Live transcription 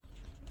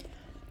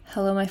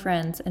Hello, my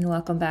friends, and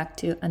welcome back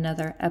to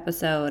another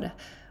episode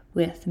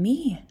with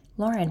me,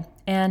 Lauren.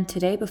 And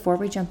today, before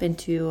we jump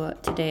into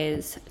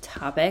today's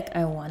topic,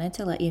 I wanted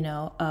to let you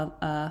know of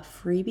a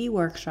freebie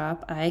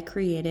workshop I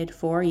created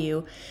for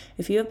you.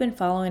 If you have been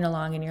following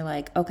along and you're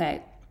like,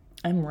 okay,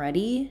 I'm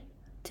ready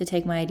to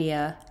take my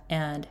idea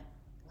and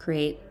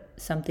create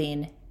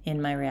something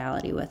in my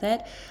reality with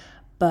it,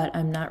 but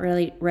I'm not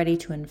really ready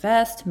to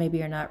invest. Maybe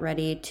you're not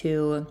ready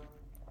to,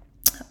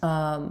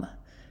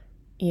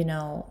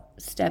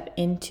 step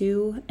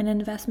into an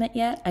investment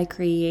yet. I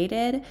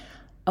created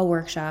a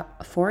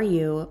workshop for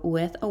you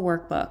with a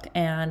workbook,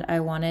 and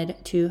I wanted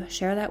to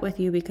share that with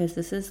you because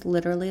this is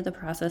literally the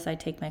process I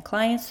take my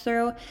clients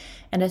through,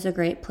 and it's a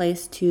great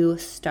place to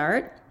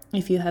start.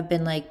 If you have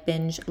been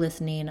binge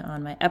listening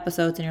on my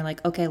episodes and you're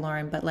like, okay,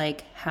 Lauren, but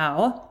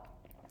how?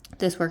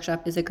 This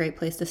workshop is a great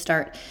place to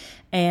start,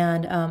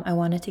 and I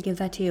wanted to give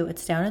that to you.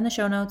 It's down in the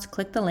show notes.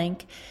 Click the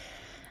link,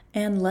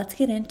 and let's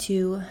get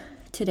into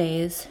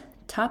today's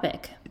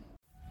topic.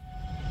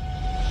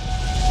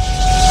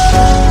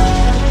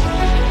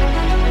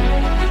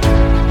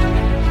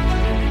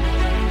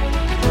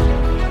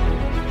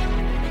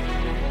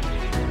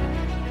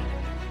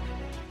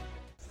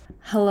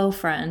 Hello,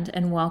 friend,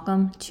 and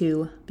welcome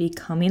to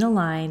Becoming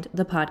Aligned,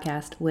 the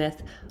podcast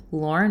with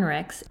Lauren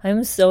Ricks.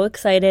 I'm so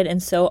excited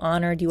and so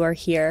honored you are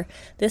here.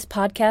 This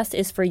podcast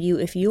is for you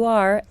if you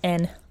are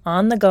an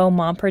on-the-go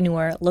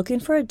mompreneur looking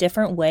for a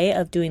different way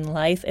of doing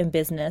life and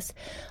business,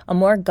 a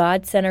more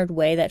God-centered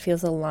way that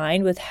feels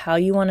aligned with how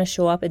you want to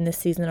show up in this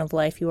season of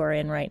life you are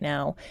in right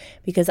now.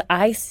 Because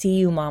I see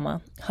you,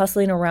 mama,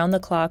 hustling around the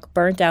clock,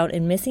 burnt out,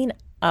 and missing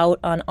out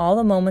on all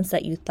the moments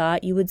that you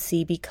thought you would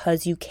see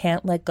because you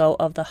can't let go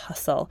of the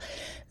hustle.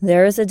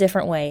 There is a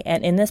different way,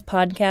 and in this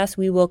podcast,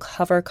 we will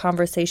cover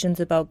conversations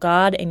about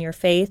God and your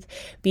faith,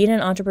 being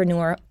an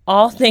entrepreneur,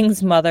 all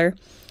things mother,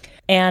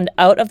 and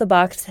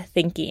out-of-the-box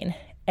thinking.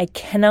 I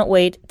cannot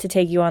wait to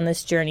take you on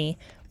this journey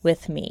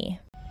with me.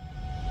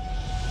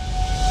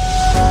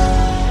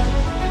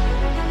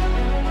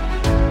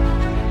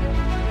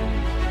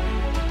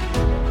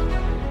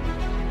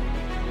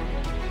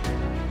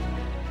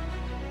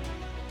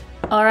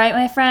 All right,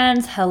 my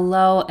friends,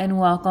 hello and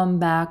welcome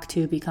back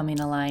to Becoming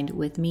Aligned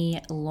with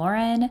me,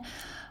 Lauren.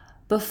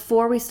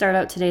 Before we start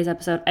out today's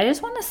episode, I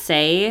just want to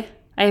say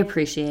I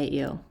appreciate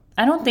you.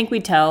 I don't think we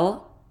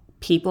tell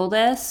people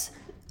this,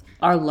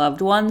 our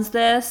loved ones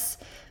this,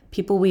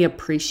 people we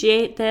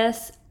appreciate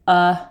this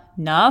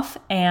enough,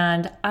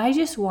 and I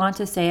just want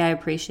to say I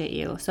appreciate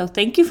you. So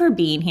thank you for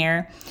being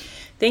here.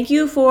 Thank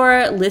you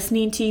for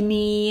listening to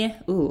me.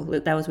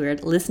 Ooh, that was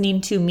weird. Listening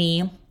to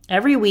me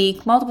every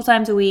week, multiple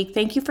times a week.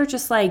 Thank you for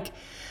just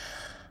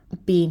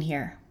being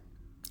here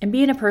and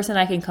being a person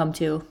I can come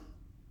to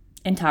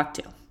and talk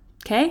to.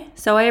 Okay?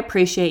 So I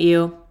appreciate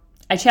you.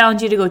 I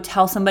challenge you to go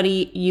tell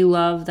somebody you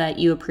love that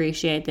you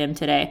appreciate them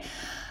today.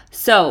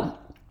 So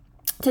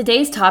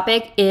today's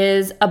topic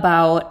is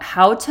about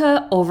how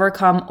to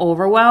overcome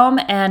overwhelm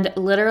and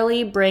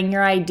literally bring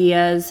your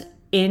ideas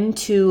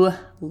into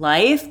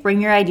life,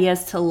 bring your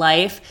ideas to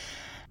life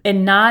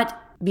and not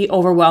be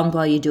overwhelmed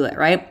while you do it,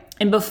 right?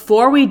 And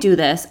before we do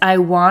this, I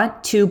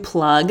want to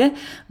plug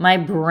my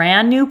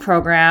brand new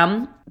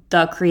program,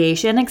 the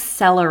Creation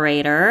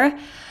Accelerator.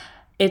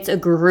 It's a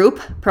group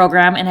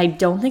program, and I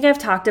don't think I've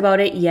talked about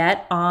it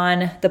yet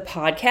on the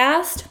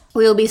podcast.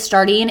 We will be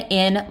starting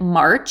in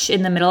March,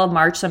 in the middle of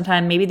March,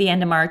 sometime, maybe the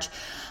end of March.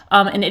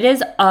 And it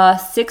is a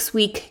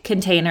 6-week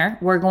container.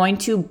 We're going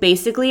to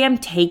basically, I'm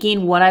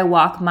taking what I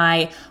walk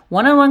my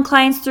one-on-one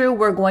clients through.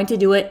 We're going to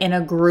do it in a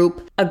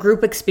group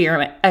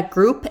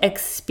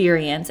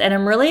experience. And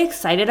I'm really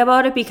excited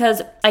about it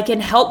because I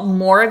can help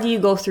more of you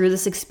go through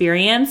this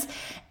experience.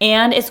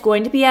 And it's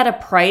going to be at a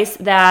price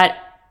that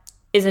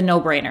is a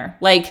no-brainer.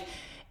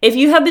 If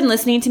you have been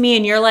listening to me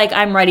and you're like,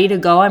 I'm ready to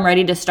go, I'm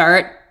ready to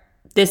start,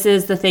 this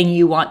is the thing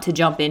you want to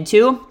jump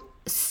into.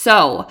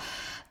 So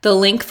the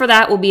link for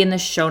that will be in the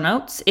show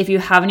notes. If you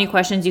have any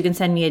questions, you can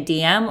send me a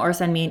DM or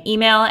send me an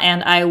email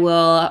and I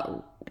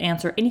will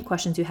answer any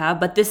questions you have.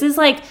 But this is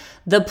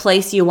the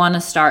place you want to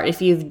start. If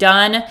you've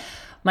done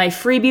my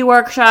freebie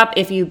workshop,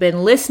 if you've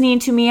been listening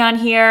to me on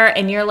here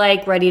and you're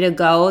ready to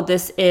go,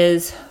 this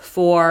is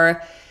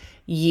for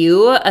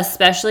you,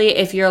 especially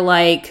if you're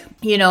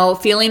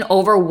feeling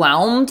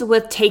overwhelmed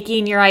with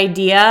taking your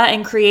idea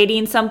and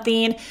creating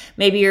something.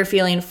 Maybe you're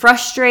feeling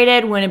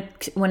frustrated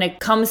when it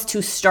comes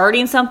to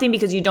starting something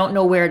because you don't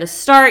know where to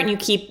start and you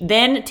keep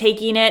then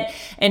taking it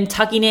and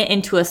tucking it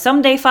into a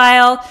someday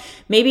file.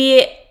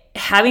 Maybe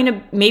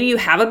you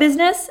have a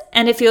business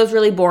and it feels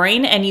really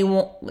boring and you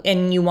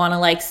want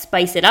to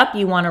spice it up,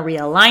 you want to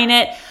realign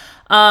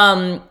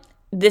it.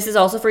 This is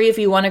also for you if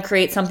you want to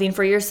create something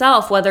for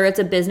yourself, whether it's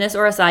a business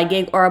or a side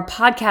gig or a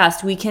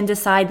podcast, we can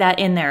decide that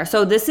in there.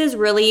 So this is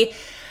really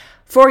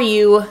for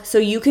you so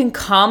you can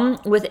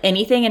come with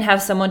anything and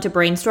have someone to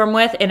brainstorm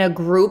with in a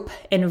group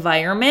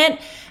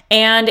environment.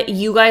 And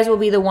you guys will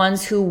be the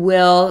ones you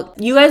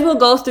guys will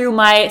go through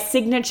my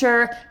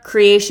signature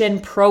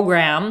creation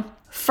program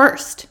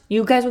first.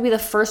 You guys will be the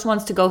first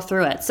ones to go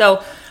through it.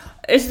 So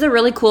this is a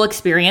really cool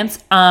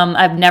experience.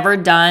 I've never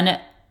done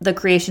the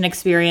creation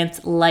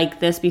experience like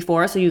this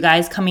before. So you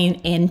guys coming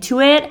into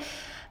it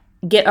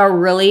get a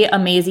really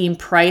amazing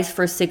price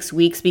for 6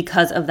 weeks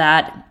because of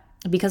that.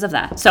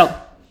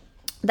 So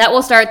that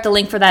will start. The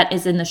link for that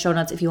is in the show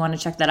notes if you want to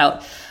check that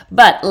out.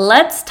 But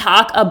let's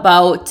talk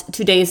about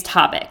today's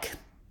topic.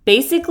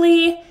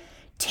 Basically,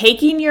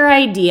 taking your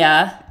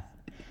idea,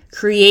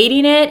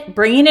 creating it,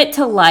 bringing it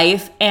to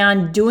life,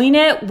 and doing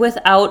it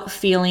without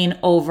feeling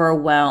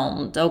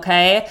overwhelmed,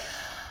 okay?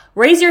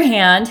 Raise your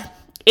hand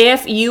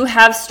if you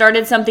have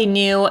started something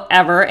new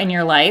ever in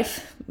your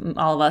life.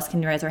 All of us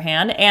can raise our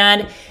hand,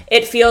 and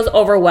it feels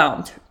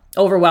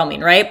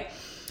overwhelming, right?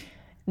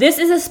 This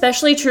is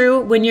especially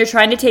true when you're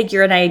trying to take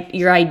your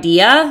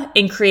idea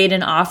and create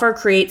an offer,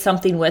 create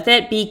something with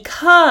it,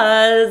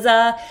 because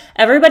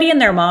everybody and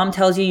their mom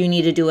tells you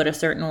need to do it a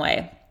certain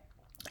way.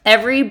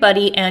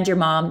 Everybody and your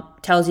mom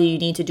tells you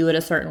need to do it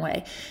a certain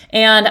way.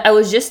 And I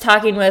was just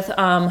talking with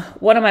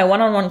one of my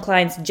one-on-one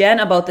clients, Jen,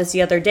 about this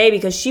the other day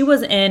because she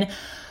was in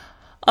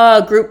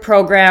a group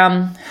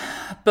program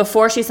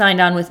before she signed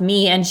on with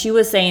me, and she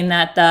was saying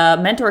that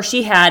the mentor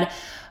she had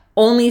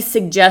only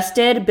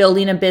suggested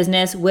building a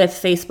business with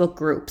Facebook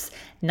groups.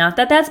 Not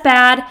that that's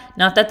bad,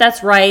 not that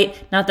that's right,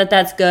 not that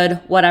that's good,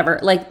 whatever.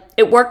 Like,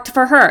 it worked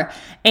for her,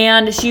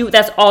 and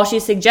that's all she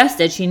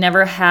suggested. She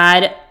never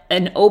had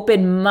an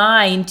open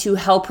mind to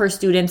help her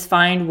students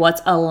find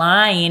what's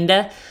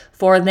aligned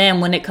for them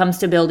when it comes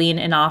to building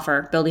an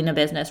offer, building a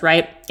business,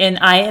 right? And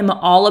I am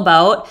all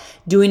about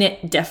doing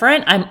it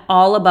different. I'm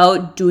all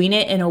about doing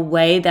it in a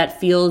way that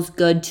feels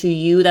good to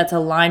you, that's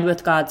aligned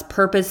with God's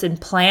purpose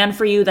and plan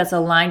for you, that's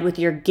aligned with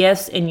your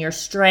gifts and your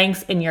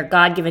strengths and your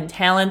God-given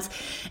talents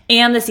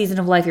and the season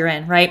of life you're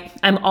in, right?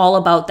 I'm all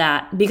about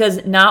that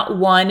because not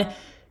one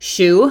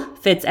shoe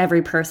fits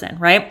every person,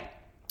 right?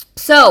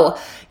 So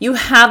you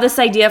have this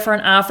idea for an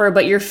offer,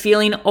 but you're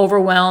feeling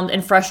overwhelmed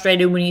and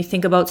frustrated when you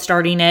think about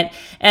starting it,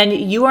 and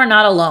you are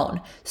not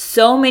alone.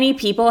 So many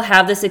people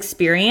have this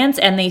experience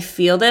and they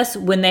feel this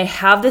when they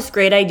have this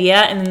great idea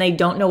and then they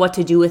don't know what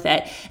to do with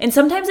it. And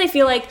sometimes I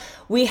feel like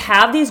we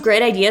have these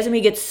great ideas and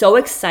we get so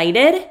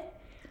excited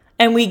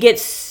and we get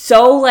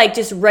so like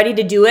just ready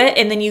to do it.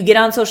 And then you get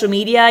on social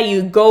media,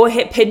 you go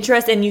hit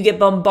Pinterest and you get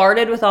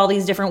bombarded with all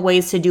these different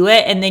ways to do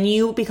it. And then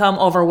you become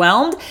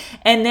overwhelmed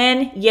and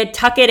then you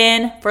tuck it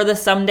in for the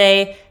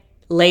someday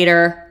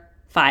later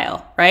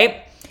file,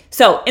 right?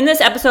 So in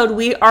this episode,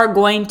 we are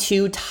going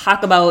to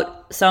talk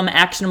about some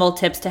actionable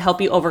tips to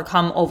help you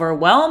overcome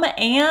overwhelm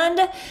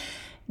and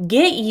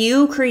get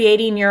you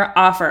creating your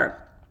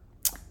offer.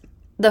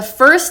 The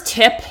first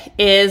tip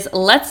is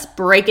let's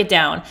break it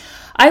down.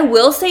 I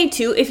will say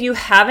too, if you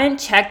haven't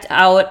checked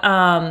out,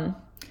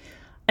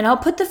 and I'll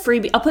put the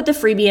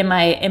freebie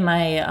in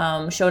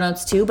my show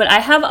notes too, but I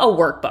have a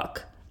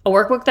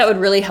workbook that would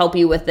really help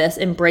you with this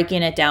and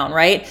breaking it down,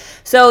 right?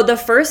 So the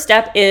first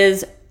step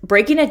is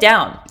breaking it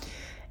down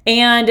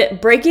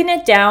into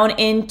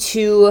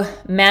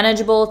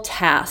manageable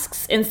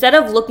tasks. Instead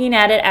of looking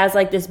at it as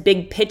like this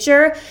big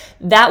picture,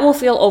 that will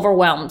feel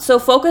overwhelmed. So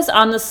focus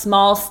on the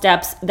small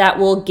steps that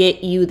will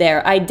get you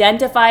there.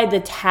 Identify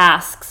the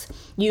tasks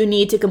you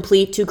need to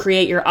complete to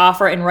create your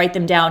offer and write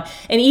them down.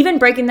 And even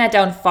breaking that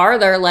down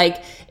farther,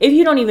 like if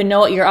you don't even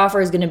know what your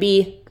offer is going to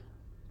be,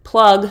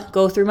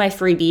 go through my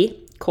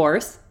freebie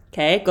course,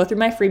 okay? Go through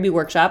my freebie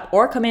workshop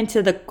or come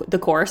into the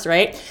course,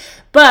 right?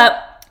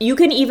 But you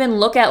can even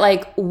look at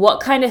like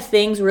what kind of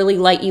things really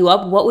light you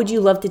up. What would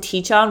you love to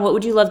teach on? What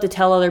would you love to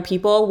tell other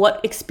people? What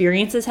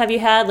experiences have you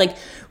had? Like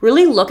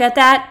really look at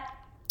that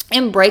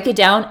and break it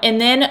down, and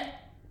then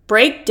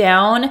break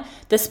down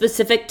the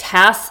specific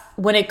tasks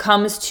when it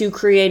comes to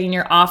creating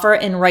your offer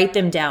and write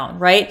them down,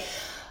 right?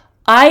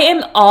 I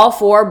am all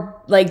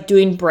for like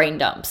doing brain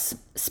dumps,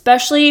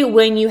 especially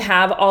when you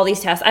have all these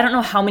tasks. I don't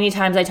know how many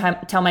times I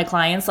tell my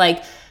clients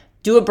like,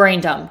 do a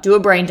brain dump.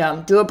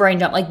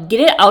 Like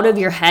get it out of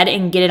your head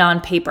and get it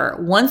on paper.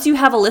 Once you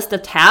have a list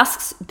of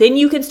tasks, then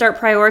you can start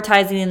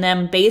prioritizing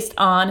them based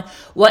on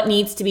what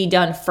needs to be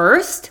done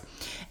first.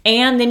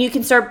 And then you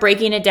can start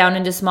breaking it down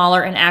into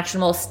smaller and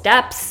actionable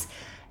steps.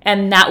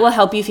 And that will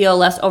help you feel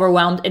less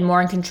overwhelmed and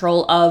more in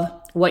control of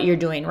what you're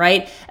doing,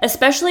 right?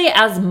 Especially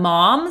as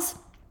moms,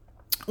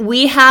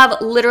 we have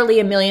literally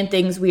a million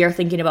things we are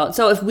thinking about.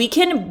 So if we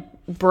can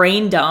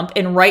brain dump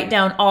and write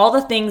down all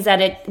the things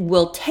that it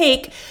will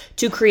take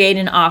to create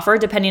an offer,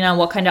 depending on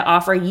what kind of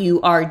offer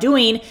you are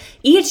doing,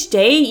 each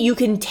day you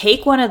can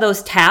take one of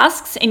those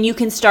tasks and you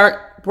can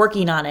start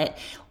working on it.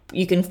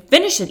 You can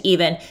finish it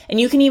even,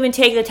 and you can even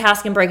take the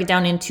task and break it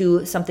down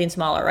into something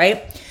smaller,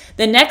 right?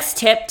 The next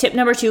tip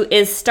number 2,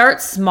 is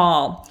start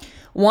small.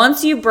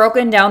 Once you've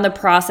broken down the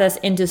process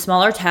into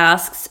smaller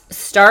tasks,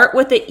 start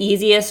with the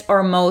easiest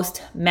or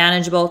most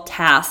manageable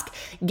task.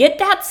 Get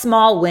that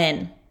small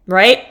win,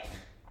 right?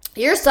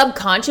 Your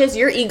subconscious,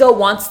 your ego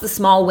wants the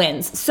small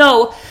wins.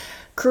 So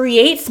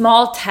create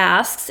small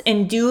tasks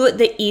and do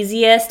the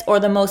easiest or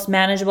the most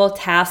manageable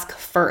task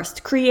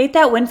first. Create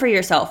that win for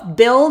yourself.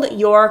 Build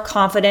your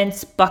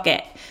confidence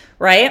bucket,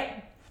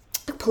 right?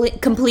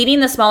 completing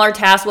the smaller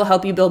tasks will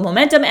help you build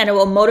momentum, and it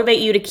will motivate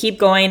you to keep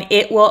going.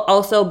 It will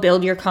also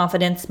build your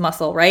confidence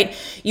muscle, right?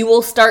 You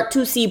will start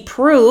to see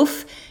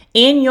proof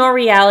in your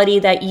reality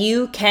that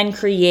you can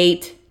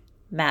create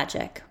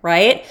magic,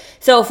 right?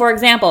 So for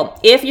example,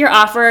 if your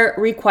offer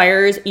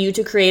requires you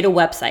to create a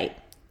website,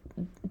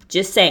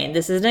 just saying,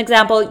 this is an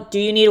example. Do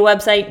you need a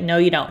website? No,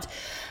 you don't.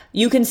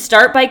 You can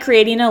start by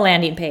creating a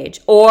landing page,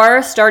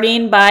 or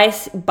starting by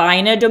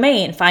buying a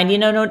domain,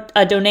 finding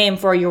a domain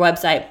for your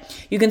website.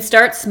 You can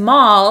start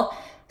small.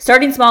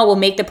 Starting small will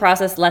make the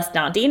process less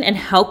daunting and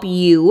help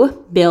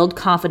you build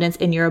confidence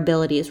in your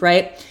abilities,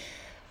 right?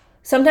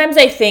 Sometimes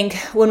I think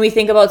when we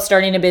think about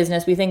starting a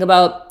business, we think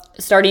about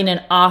starting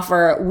an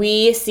offer,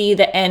 we see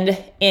the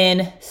end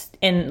in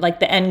like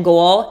the end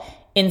goal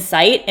in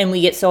sight, and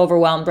we get so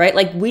overwhelmed, right?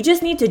 Like, we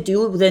just need to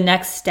do the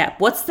next step.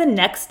 What's the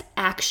next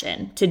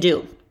action to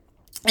do?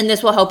 And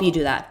this will help you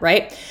do that,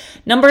 right?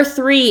 Number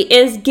 3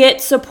 is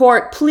get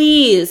support.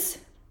 Please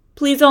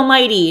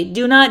almighty,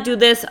 do not do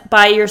this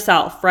by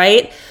yourself,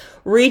 right?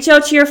 Reach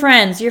out to your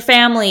friends, your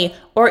family,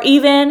 or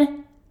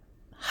even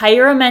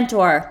hire a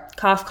mentor.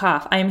 Cough,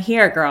 cough. I'm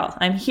here, girl.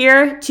 I'm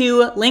here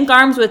to link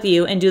arms with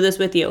you and do this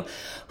with you.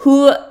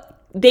 Who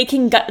they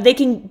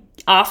can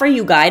offer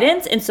you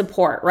guidance and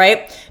support,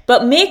 right?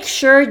 But make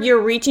sure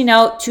you're reaching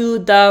out to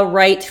the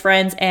right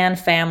friends and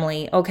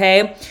family,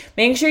 okay?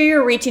 Make sure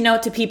you're reaching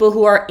out to people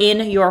who are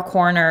in your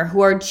corner,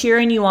 who are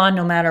cheering you on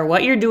no matter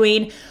what you're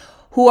doing,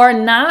 who are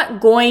not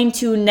going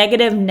to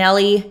negative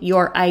Nelly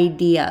your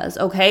ideas,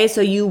 okay? So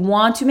you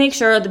want to make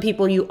sure the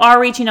people you are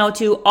reaching out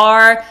to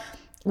are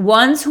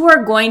ones who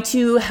are going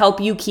to help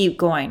you keep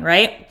going,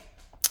 right?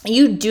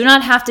 You do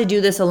not have to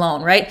do this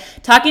alone, right?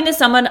 Talking to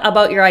someone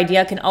about your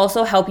idea can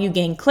also help you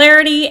gain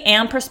clarity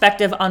and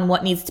perspective on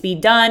what needs to be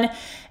done,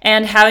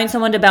 and having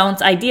someone to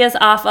bounce ideas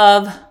off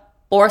of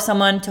or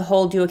someone to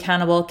hold you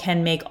accountable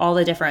can make all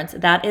the difference.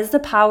 That is the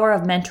power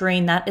of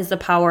mentoring. That is the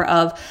power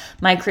of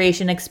my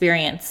creation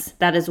experience.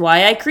 That is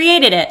why I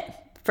created it,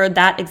 for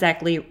that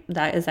exact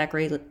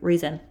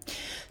reason.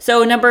 So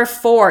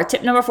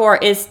tip number 4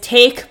 is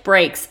take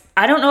breaks.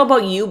 I don't know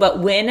about you,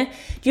 but do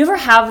you ever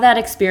have that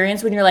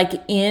experience when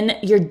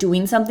you're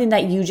doing something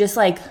that you just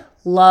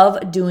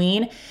love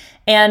doing,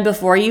 and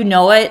before you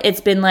know it,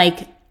 it's been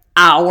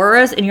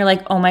hours, and you're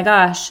like, oh my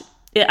gosh,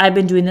 I've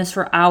been doing this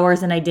for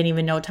hours and I didn't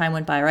even know time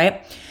went by,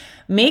 right?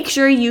 Make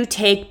sure you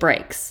take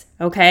breaks,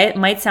 okay? It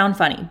might sound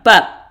funny,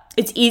 but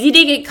it's easy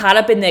to get caught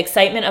up in the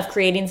excitement of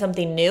creating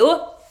something new,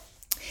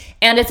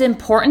 and it's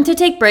important to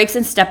take breaks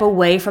and step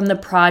away from the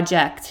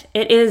project.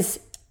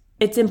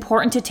 It's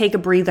important to take a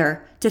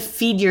breather, to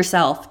feed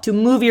yourself, to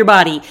move your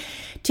body.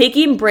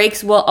 Taking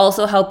breaks will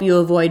also help you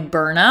avoid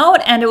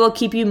burnout, and it will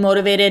keep you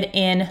motivated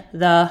in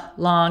the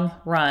long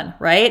run,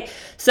 right?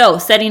 So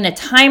setting a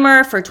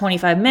timer for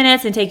 25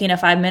 minutes and taking a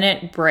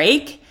 5-minute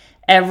break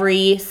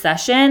every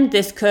session,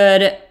 this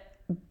could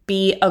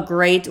be a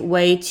great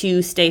way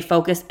to stay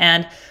focused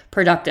and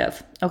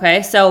productive,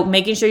 okay? So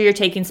making sure you're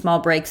taking small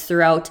breaks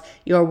throughout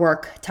your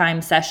work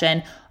time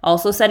session,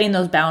 also setting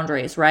those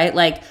boundaries,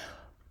 right?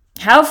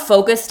 Have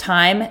focused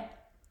time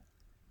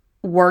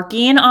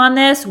working on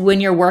this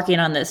when you're working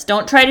on this.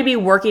 Don't try to be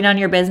working on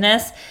your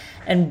business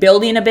and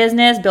building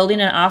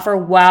an offer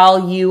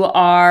while you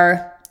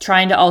are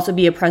trying to also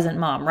be a present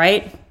mom,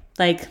 right?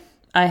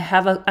 I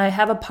have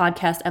a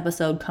podcast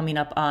episode coming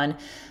up on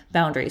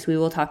boundaries. We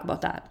will talk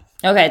about that.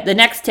 Okay, the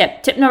next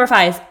tip number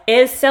 5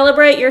 is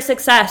celebrate your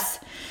success.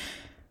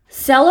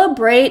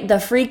 Celebrate the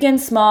freaking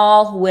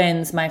small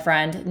wins, my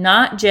friend,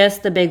 not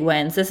just the big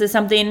wins. This is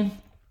something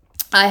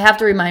I have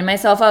to remind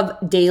myself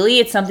of daily.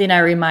 It's something I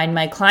remind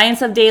my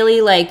clients of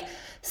daily.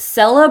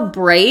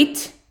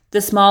 Celebrate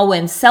the small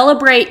wins.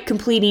 Celebrate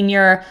completing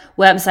your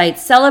website.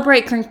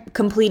 Celebrate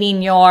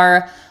completing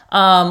your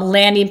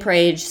landing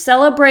page.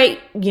 Celebrate,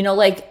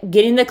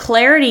 getting the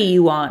clarity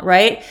you want,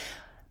 right?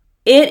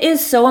 It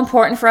is so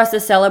important for us to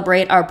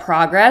celebrate our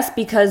progress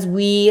because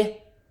we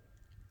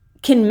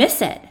can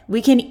miss it.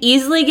 We can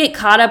easily get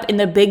caught up in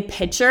the big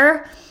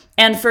picture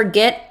and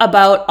forget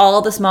about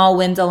all the small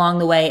wins along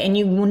the way. And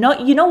you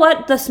know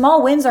what? The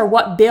small wins are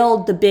what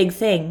build the big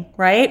thing,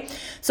 right?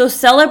 So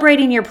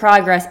celebrating your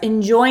progress,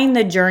 enjoying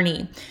the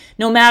journey,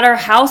 no matter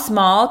how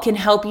small, can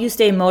help you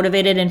stay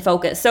motivated and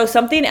focused. So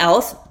something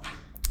else,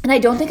 and I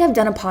don't think I've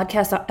done a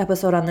podcast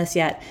episode on this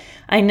yet.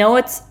 I know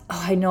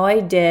I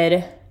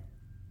did.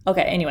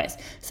 Okay, anyways,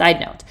 side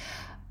note.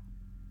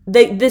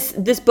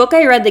 This book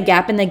I read, The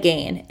Gap and the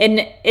Gain,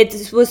 and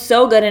it was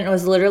so good, and it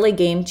was literally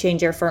game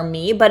changer for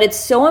me. But it's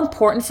so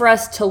important for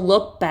us to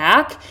look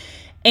back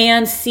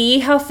and see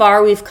how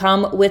far we've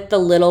come with the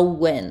little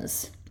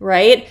wins,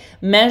 right?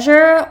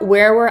 Measure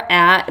where we're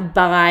at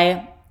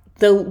by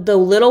the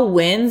little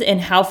wins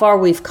and how far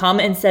we've come,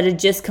 instead of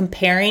just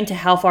comparing to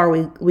how far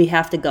we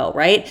have to go,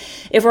 right?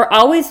 If we're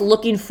always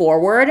looking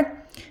forward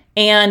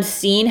and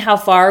seeing how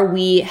far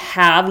we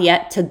have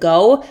yet to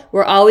go,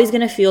 we're always going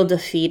to feel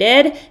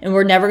defeated, and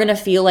we're never going to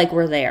feel like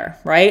we're there,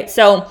 right?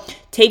 So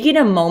taking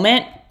a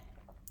moment,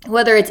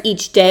 whether it's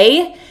each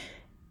day,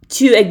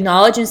 to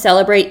acknowledge and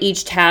celebrate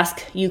each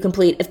task you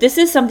complete. If this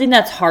is something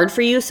that's hard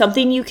for you,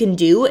 something you can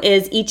do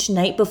is each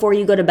night before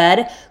you go to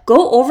bed,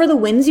 go over the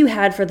wins you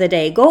had for the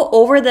day. Go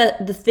over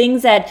the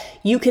things that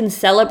you can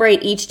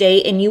celebrate each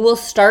day, and you will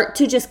start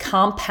to just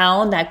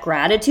compound that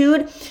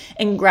gratitude.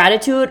 And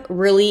gratitude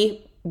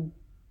really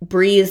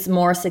breeds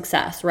more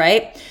success,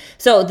 right?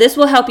 So this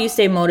will help you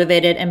stay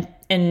motivated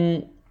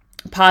and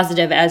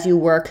positive as you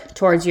work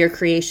towards your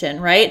creation,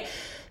 right?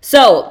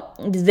 So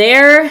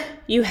there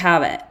you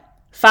have it.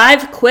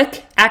 5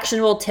 quick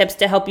actionable tips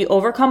to help you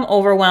overcome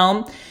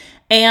overwhelm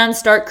and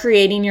start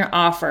creating your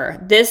offer.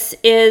 This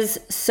is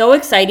so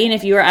exciting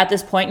if you are at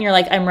this point and you're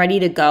like, I'm ready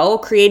to go.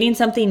 Creating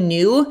something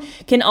new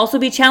can also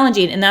be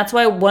challenging. And that's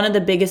why one of the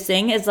biggest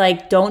thing is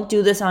like, don't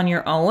do this on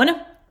your own.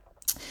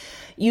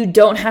 You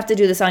don't have to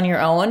do this on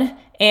your own.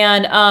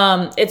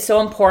 And it's so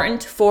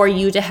important for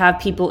you to have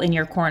people in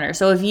your corner.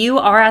 So if you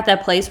are at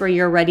that place where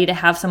you're ready to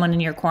have someone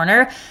in your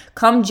corner,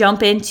 come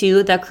jump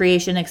into the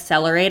Creation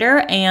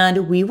Accelerator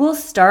and we will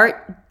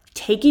start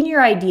taking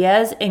your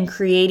ideas and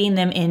creating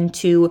them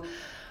into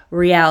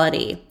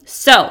reality.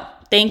 So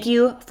thank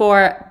you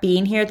for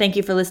being here. Thank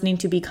you for listening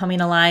to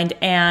Becoming Aligned.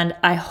 And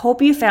I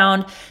hope you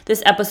found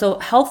this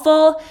episode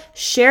helpful.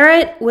 Share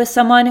it with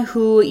someone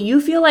who you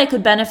feel like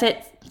could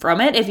benefit from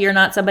it. If you're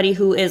not somebody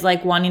who is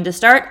like wanting to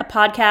start a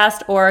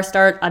podcast or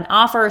start an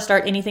offer or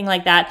start anything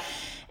like that.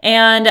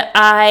 And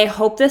I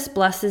hope this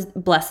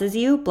blessed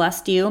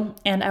you.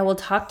 And I will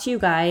talk to you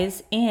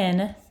guys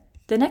in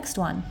the next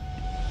one.